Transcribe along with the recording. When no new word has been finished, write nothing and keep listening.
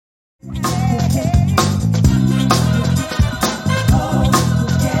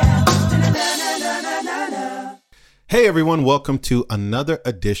Hey everyone, welcome to another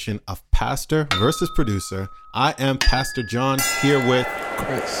edition of Pastor versus Producer. I am Pastor John here with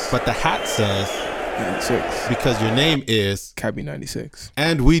Chris. But the hat says 96. because your name is Cabby 96.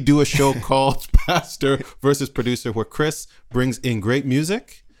 And we do a show called Pastor versus Producer where Chris brings in great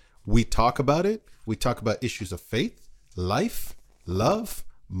music. We talk about it. We talk about issues of faith, life, love,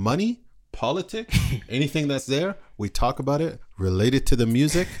 money, politics, anything that's there. We talk about it related to the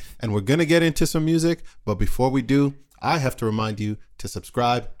music, and we're going to get into some music. But before we do, I have to remind you to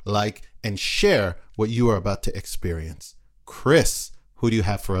subscribe, like, and share what you are about to experience. Chris, who do you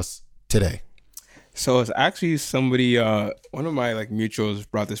have for us today? So it's actually somebody, one of my mutuals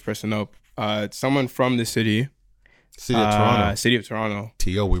brought this person up. It's someone from the city. City of Toronto. City of Toronto.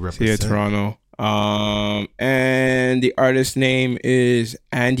 T.O. we represent. City of Toronto. And the artist's name is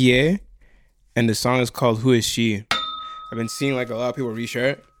Andye. And the song is called Who Is She? I've been seeing a lot of people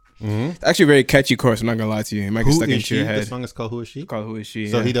reshare it. Mm-hmm. It's actually a very catchy chorus. I'm not gonna lie to you. It might get stuck into your head. The song is called Who Is She? It's called Who Is She?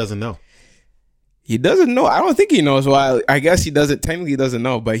 So he doesn't know. He doesn't know. I don't think he knows. Well, I guess he doesn't. Technically, he doesn't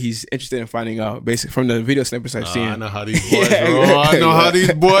know, but he's interested in finding out. Basically, from the video snippets I've seen. I know how these boys roll. I know how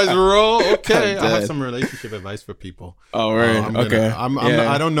these boys roll. Okay, I have some relationship advice for people. Oh, right. Okay.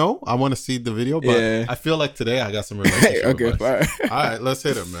 I don't know. I want to see the video, but I feel like today I got some relationship advice. Fine. All right, let's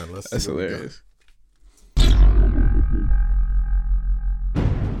hit it, man. That's hilarious.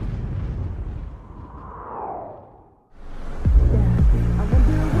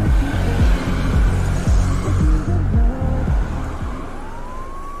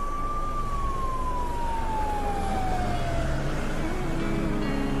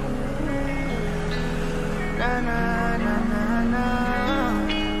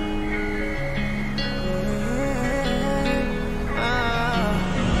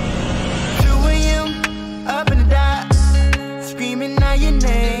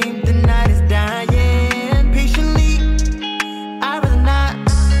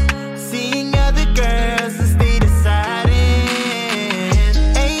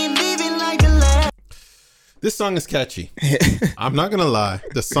 This song is catchy. I'm not gonna lie.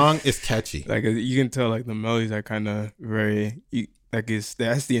 The song is catchy. You can tell the melodies are kind of very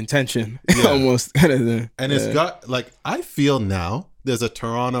that's the intention. Almost kind of. And it's got I feel now there's a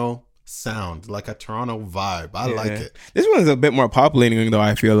Toronto sound, like a Toronto vibe. I like it. This one's a bit more pop leaning though.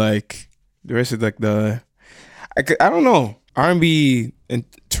 I feel like the rest is I don't know. R&B in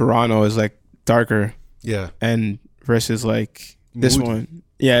Toronto is darker. Yeah. And versus this one.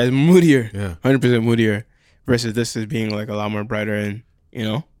 Yeah, it's moodier. Yeah. 100% moodier. Versus this is being a lot more brighter and,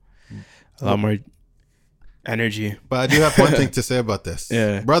 a lot more energy. But I do have one thing to say about this.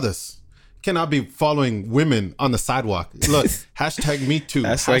 Yeah. Brothers, cannot be following women on the sidewalk. Look, hashtag me too.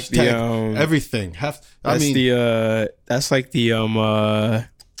 That's hashtag everything.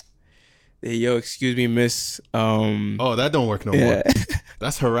 Yo, excuse me, miss. Oh, that don't work no more.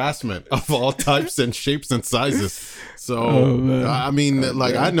 That's harassment of all types and shapes and sizes. So,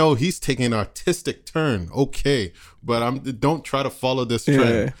 I know he's taking an artistic turn. Okay. But don't try to follow this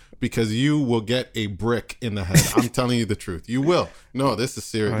trend because you will get a brick in the head. I'm telling you the truth. You will. No, this is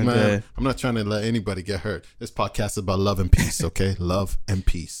serious, man. I'm not trying to let anybody get hurt. This podcast is about love and peace, okay? Love and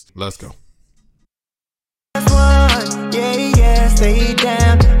peace. Let's go. Yeah, stay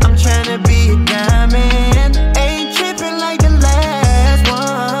down. I'm trying to be a diamond. Ain't tripping like the last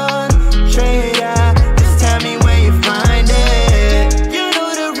one. Straight out, just tell me where you find it. You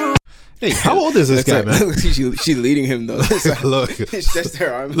know the rule. Hey, how old is this guy, man? She leading him though. Look, it's just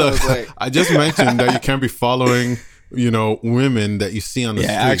her arm. Look, I just mentioned that you can't be following women that you see on the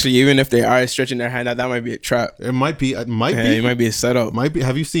street. Actually, even if they are stretching their hand out, that might be a trap. It might be. It might be a setup. Might be.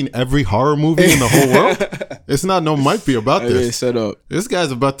 Have you seen every horror movie in the whole world? It's not might be about this. It's set up. This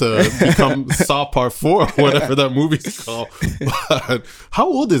guy's about to become Saw Part 4 or whatever that movie's called. But how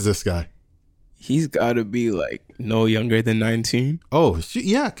old is this guy? He's got to be no younger than 19. Oh,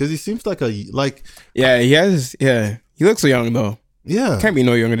 yeah, because he seems Yeah, he has. Yeah, he looks so young though. Yeah, can't be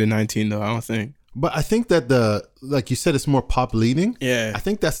no younger than 19 though. I don't think. But I think that like you said, it's more pop leaning. Yeah. I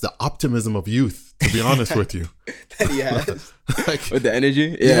think that's the optimism of youth, to be honest with you. That he has. With the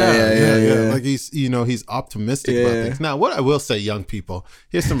energy? Yeah. He's optimistic about things. Now, what I will say, young people,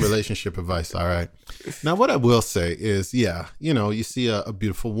 here's some relationship advice, all right? Now, what I will say is, you see a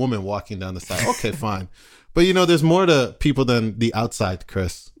beautiful woman walking down the side. Okay, fine. But, there's more to people than the outside,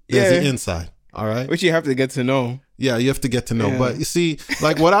 Chris. There's the inside, all right? Which you have to get to know. Yeah, you have to get to know. Yeah. But you see,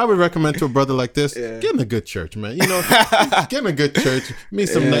 what I would recommend to a brother like this, get in a good church, man. Get in a good church, meet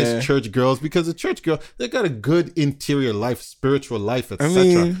some nice church girls, because the church girl, they got a good interior life, spiritual life,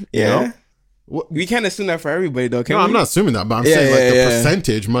 etc. Yeah. We can't assume that for everybody, though, can we? I'm not assuming that, but I'm saying the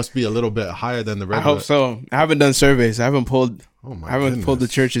percentage must be a little bit higher than the regular. I hope so. I haven't done surveys. I haven't pulled the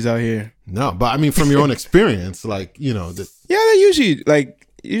churches out here. No, but I mean, from your own experience, like, yeah, they're usually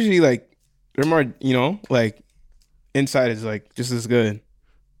they're more, like inside is like just as good.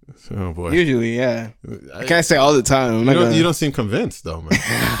 Oh boy. Usually, yeah. I can't say all the time. You don't seem convinced though, man.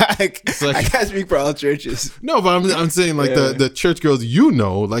 I can't speak for all churches. No, but I'm saying like the church girls,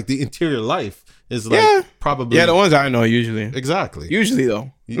 like the interior life is like probably the ones I know usually. Exactly. Usually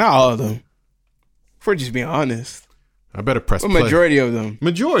though, not all of them. If we're just being honest, I better press. But majority of them.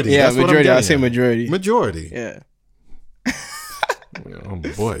 Majority. Yeah, that's majority. What I'm I say majority. Majority. Yeah. Oh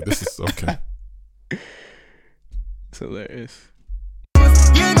boy, this is okay. It's hilarious.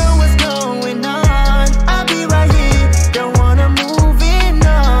 You know what's going on. I'll be right here. Don't wanna move in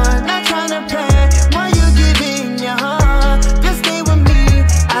on. Not trying to play. Why you giving your heart? Just stay with me.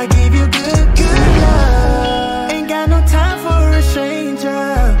 I give you good love. Ain't got no time for a stranger.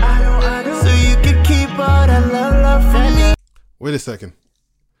 I don't. So you can keep all that love from me. Wait a second.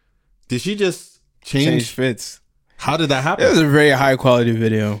 Did she just change fits? How did that happen? It was a very high quality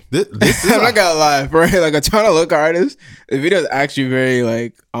video. This is I'm not gonna lie, bro. Like a ton of look artists, the video is actually very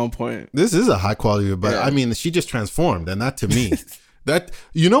like on point. This is a high quality, but I mean, she just transformed, and that to me,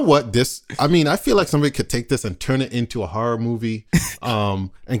 you know what? I feel like somebody could take this and turn it into a horror movie,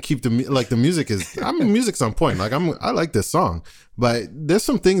 and keep the music is. I mean, music's on point. Like I like this song, but there's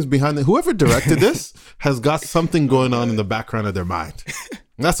some things behind it. Whoever directed this has got something going on in the background of their mind.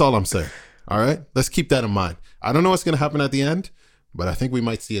 That's all I'm saying. All right, let's keep that in mind. I don't know what's going to happen at the end, but I think we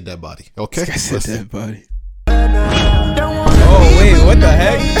might see a dead body. Okay? I said dead body. Oh, wait, what the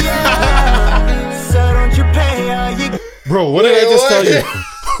heck? Bro, what did I just tell you?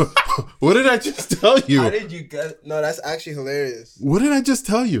 What did I just tell you? How did you get? No, that's actually hilarious. What did I just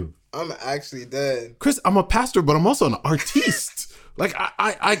tell you? I'm actually dead. Chris, I'm a pastor, but I'm also an artiste. Like,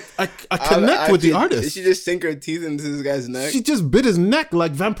 I connect with the artist. Did she just sink her teeth into this guy's neck? She just bit his neck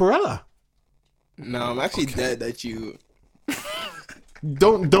like Vampirella. No, I'm actually dead that you.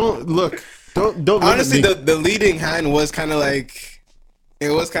 Don't look. Don't. Honestly, the leading hand was kind of like,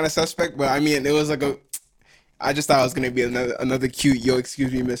 it was kind of suspect, but I mean, it was like I just thought it was gonna be another cute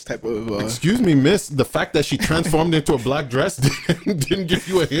excuse me, miss type of. Excuse me, miss. The fact that she transformed into a black dress didn't give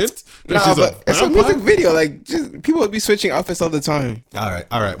you a hint. Nah, but it's a music video. Like, just people would be switching outfits all the time. All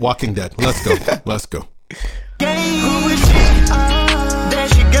right. Walking Dead. Let's go. Let's go. Who is she? There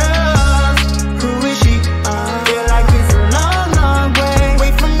she goes. Who is she? Feel like it's a long, long way.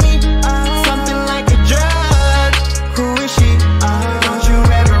 Wait for me. Something like a drug. Who is she? Don't you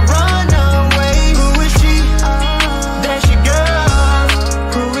ever run away. Who is she? There she goes.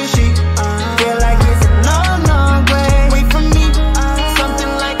 Who is she? Feel like it's a long, long way. Wait for me. Something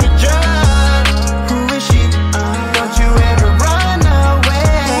like a drug. Who is she? Don't you ever run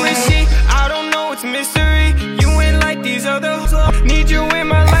away. Who is she? I don't know. It's mystery. You ain't like these others. Need you in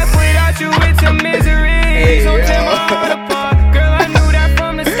my life. Without you, it's a misery. Hey, So tear my heart apart. Girl, I knew that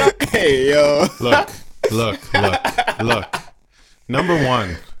from the start. Hey, yo. Look. Number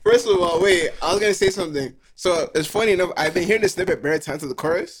one. First of all, wait. I was gonna say something. So it's funny enough. I've been hearing the snippet bare time to the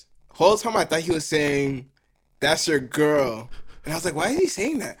chorus. Whole time I thought he was saying, "That's your girl," and I was like, "Why is he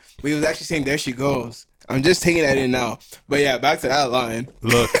saying that?" But he was actually saying, "There she goes." I'm just taking that in now. But yeah, back to that line.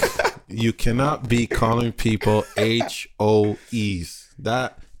 Look, you cannot be calling people HOEs.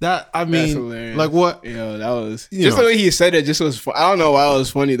 That I mean, like what? Yo, that was just the way he said it. Just was. I don't know why it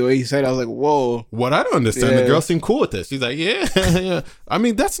was funny the way he said it. I was like, whoa. What I don't understand, the girl seemed cool with this. She's like, yeah. I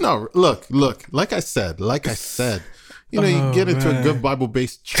mean, that's not. Look. Like I said. You get into a good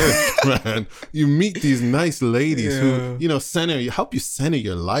Bible-based church, man. You meet these nice ladies who, help you center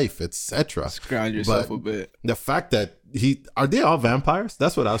your life, etc. Ground yourself a bit. The fact that are they all vampires?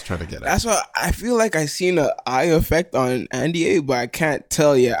 That's what I was trying to get at. That's what I feel like. I seen an eye effect on Andye, but I can't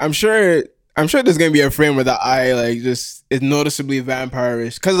tell yet. I'm sure there's gonna be a frame where the eye is noticeably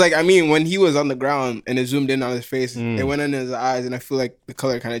vampire-ish. Cause when he was on the ground and it zoomed in on his face, it went in his eyes, and I feel like the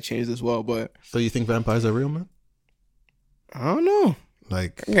color kind of changed as well. But so you think vampires are real, man? I don't know.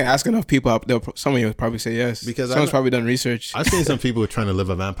 Like, I can ask enough people. Some of you would probably say yes. Because someone's probably done research. I've seen some people who are trying to live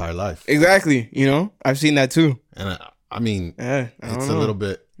a vampire life. Exactly. I've seen that too. And it's a little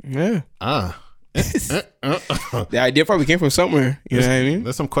bit. Yeah. The idea probably came from somewhere. You know what I mean?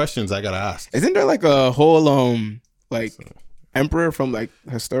 There's some questions I gotta ask. Isn't there like a whole emperor from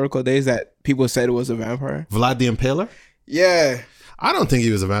historical days that people said was a vampire? Vlad the Impaler? Yeah. I don't think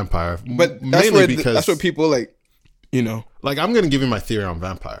he was a vampire. But that's what people like I'm going to give you my theory on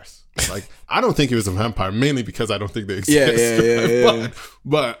vampires. Like, I don't think he was a vampire, mainly because I don't think they exist. Yeah.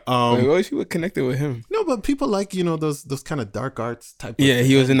 But like, what people connected with him? No, but people like, you know, those kind of dark arts type. Yeah,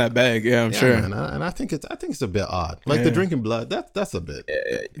 he was in that bag. Yeah, I'm sure. Man, and I think it's a bit odd. Like the drinking blood. That's a bit.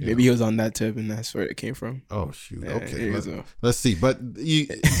 Yeah. Maybe he was on that tip, and that's where it came from. Oh shoot. Yeah, okay. Let's see. But you,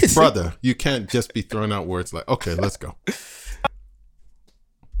 brother, you can't just be throwing out words like, okay, let's go.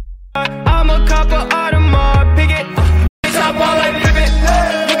 I'm a copper Audemars picket. Top ball like pivot.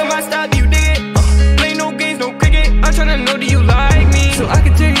 Look at my style, you dig it. Play no games, no cricket. I'm tryna know, do you like me? So I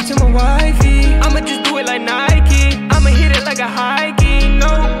can tell you to my wifey. I'ma just do it like Nike. I'ma hit it like a high key.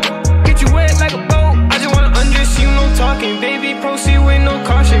 No, get you wet like a boat. I just wanna undress you, no talking. Baby, proceed with no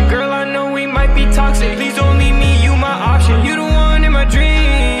caution. Girl, I know we might be toxic. Please don't leave me, you my option. You the one in my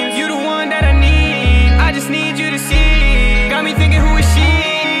dreams. You the one that I need. I just need you to see. Got me thinking, who is she?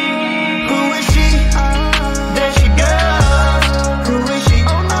 Who is she? There she goes. Who is she?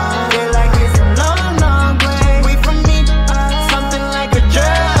 Feel like it's a long, long way away from me. Something like a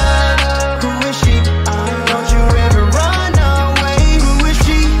drug. Who is she? Don't you ever run away. Who is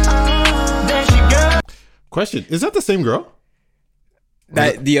she? There she goes. Question: is that the same girl?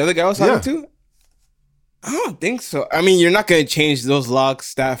 That the other guy was talking to? I don't think so. I mean, you're not gonna change those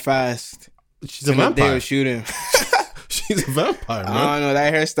locks that fast. She's a vampire. They were shooting. She's a vampire, man. I don't know,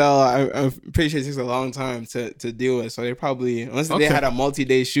 that hairstyle. I'm pretty sure it takes a long time to deal with. So they probably, unless they had a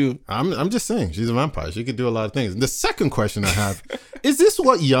multi-day shoot. I'm just saying, she's a vampire. She could do a lot of things. The second question I have is: this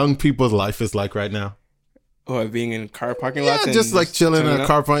what young people's life is like right now? Or being in car parking lots? Yeah, just like chilling in a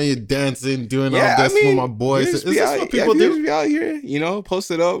car parking, you dancing, doing all this with my boys. Is this what people do? Just be out here, you know,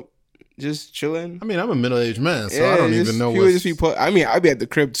 posted up, just chilling. I mean, I'm a middle-aged man, so I don't even know what. I'd be at the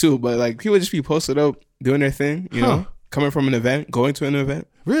crib too, but like people just be posted up doing their thing, you know, coming from an event, going to an event.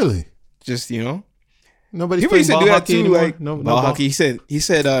 Really? Just, you know, nobody's playing ball hockey anymore? Like, no ball hockey.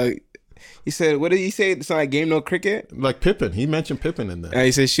 He said, what did he say? It's not a game, no cricket. Like Pippen. He mentioned Pippen in there.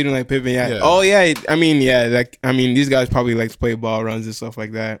 He said shooting like Pippen. Yeah. Oh yeah. I mean, these guys probably like to play ball runs and stuff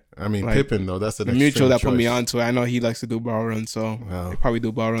like that. I mean, like, Pippen though, that's an mutual that choice. Put me onto it. I know he likes to do ball runs, so they probably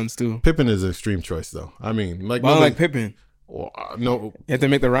do ball runs too. Pippen is an extreme choice though. I mean, like ball like Pippen. No, you have to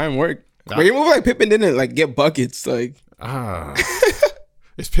make the rhyme work. But you move like Pippen didn't like get buckets. Like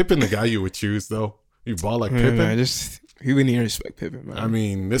is Pippen the guy you would choose though? You ball like Pippen? Man, he wouldn't even respect Pippen, man. I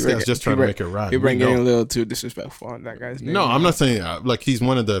mean, this guy's just trying to make it rhyme. You're getting a little too disrespectful on that guy's name. No, I'm not saying like he's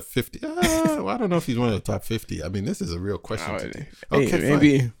one of the 50. Well, I don't know if he's one of the top 50. I mean, this is a real question. Okay,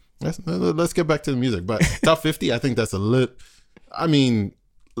 maybe. Let's get back to the music. But top 50, I think that's a lit. I mean,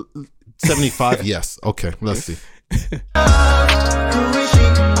 75, yes. Okay, let's see. Who is she?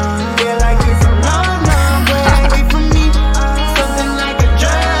 Feel like it's a long, long way away from me. Something like a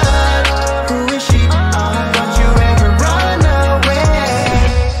drug. Who is she? Don't you ever run away.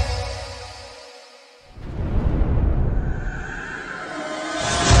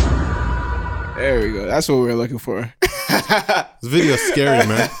 There we go. That's what we're looking for. This video's scary,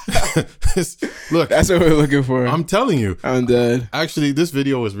 man. Look, that's what we're looking for. I'm telling you. I'm dead. Actually, this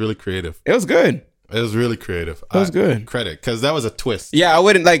video was really creative. It was good. It was really creative. It was good. Credit, because that was a twist. Yeah, I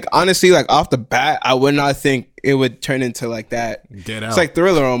wouldn't honestly, off the bat, I would not think it would turn into like that. Get out. It's like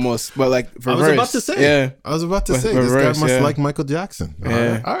Thriller almost, but like reverse. I was about to say. Yeah. I was about to say. Reverse, this guy must like Michael Jackson.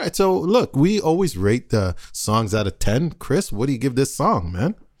 Yeah. All right. So look, we always rate the songs out of 10. Chris, what do you give this song,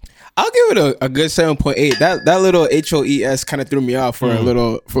 man? I'll give it a good 7.8. That little HOES kind of threw me off for a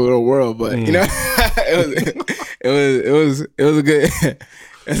little whirl, but you know, it was a good.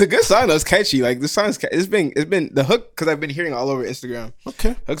 It's a good song. Though. It's catchy. Like this song's it's been the hook because I've been hearing it all over Instagram.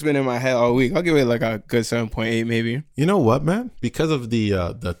 Okay, hook's been in my head all week. I'll give it like a good 7.8 maybe. You know what, man? Because of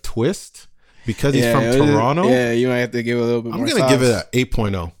the twist, because he's from Toronto. You might have to give it a little bit more. I'm gonna give it an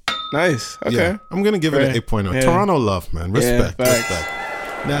 8.0. Nice. Okay. Yeah, I'm gonna give it an 8.0. Yeah. Toronto love, man. Respect. Respect.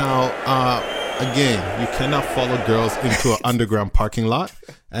 Now, again, you cannot follow girls into an underground parking lot,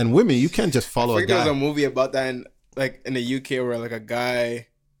 and women, you can't just follow a guy. There's a movie about that in the UK where like a guy.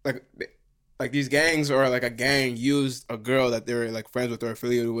 Like these gangs or like a gang used a girl that they were like friends with or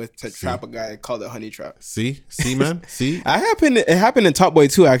affiliated with to trap a guy called a honey trap. See, man, see. It happened in Top Boy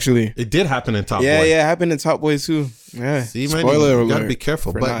 2 actually. It did happen in Top Boy. Yeah, it happened in Top Boy 2. Yeah. See, man, you gotta be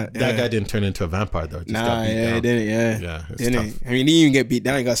careful. But that guy didn't turn into a vampire though. He didn't. Yeah, didn't. I mean, he didn't even get beat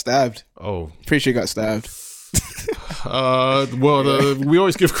down. He got stabbed. Oh, pretty sure he got stabbed. We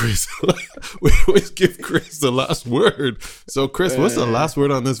always give Chris the last word. So Chris, what's the last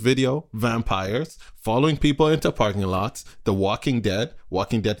word on this video? Vampires following people into parking lots. The Walking Dead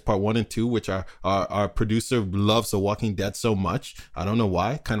Part 1 and 2, which our producer loves The Walking Dead so much. I don't know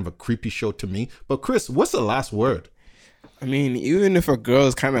why. Kind of a creepy show to me. But Chris, what's the last word? I mean, even if a girl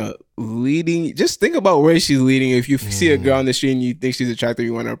is kind of leading, just think about where she's leading. If you see a girl on the street and you think she's attractive,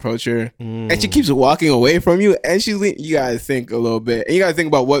 you want to approach her, and she keeps walking away from you, and she's leading, you gotta think a little bit, and you gotta think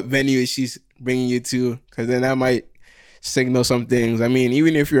about what venue she's bringing you to, because then that might signal some things. I mean,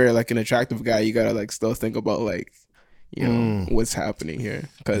 even if you're like an attractive guy, you gotta like still think about like, you know, what's happening here,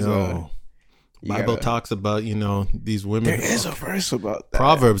 because. Bible talks about, you know, these women. There is a verse about that.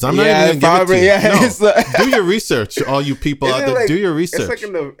 Proverbs. I'm not even going to give it to you. No. Do your research, all you people out there. Like, do your research.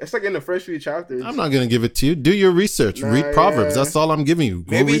 It's like in the first few chapters. I'm not going to give it to you. Do your research. Read Proverbs. That's all I'm giving you.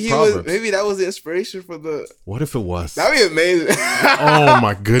 Go read Proverbs. Maybe that was the inspiration for the... What if it was? That'd be amazing. Oh,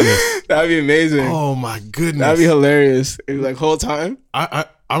 my goodness. That'd be amazing. Oh, my goodness. That'd be hilarious. It was like whole time.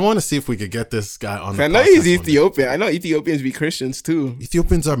 I want to see if we could get this guy on the podcast. I know he's Ethiopian. I know Ethiopians be Christians too.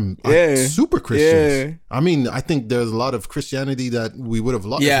 Ethiopians are super Christians. Yeah. I mean, I think there's a lot of Christianity that we would have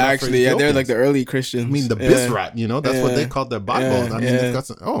lost. Yeah, actually, they're like the early Christians. I mean, the Bizrat, you know, that's what they called their Bible. I mean, they've got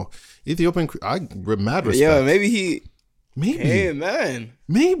some, Ethiopian, mad respect. Yeah, maybe. Hey, man.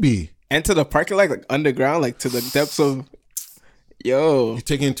 Maybe. Enter the parking lot, like underground, like to the depths of... Yo, you're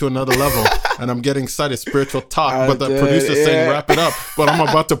taking it to another level, and I'm getting excited. Spiritual talk, but the producer's saying wrap it up. But I'm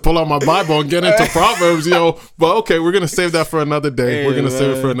about to pull out my Bible and get into Proverbs, yo. But okay, we're gonna save that for another day. We're gonna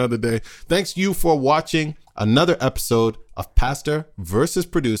save it for another day. Thanks you for watching another episode of Pastor versus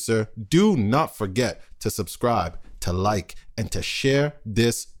Producer. Do not forget to subscribe, to like, and to share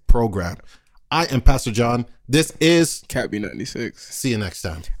this program. I am Pastor John. This is Cat B96. See you next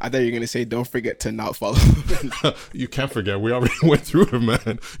time. I thought you were going to say, don't forget to not follow. You can't forget. We already went through it,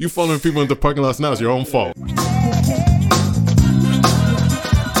 man. You following people into parking lots now is your own fault.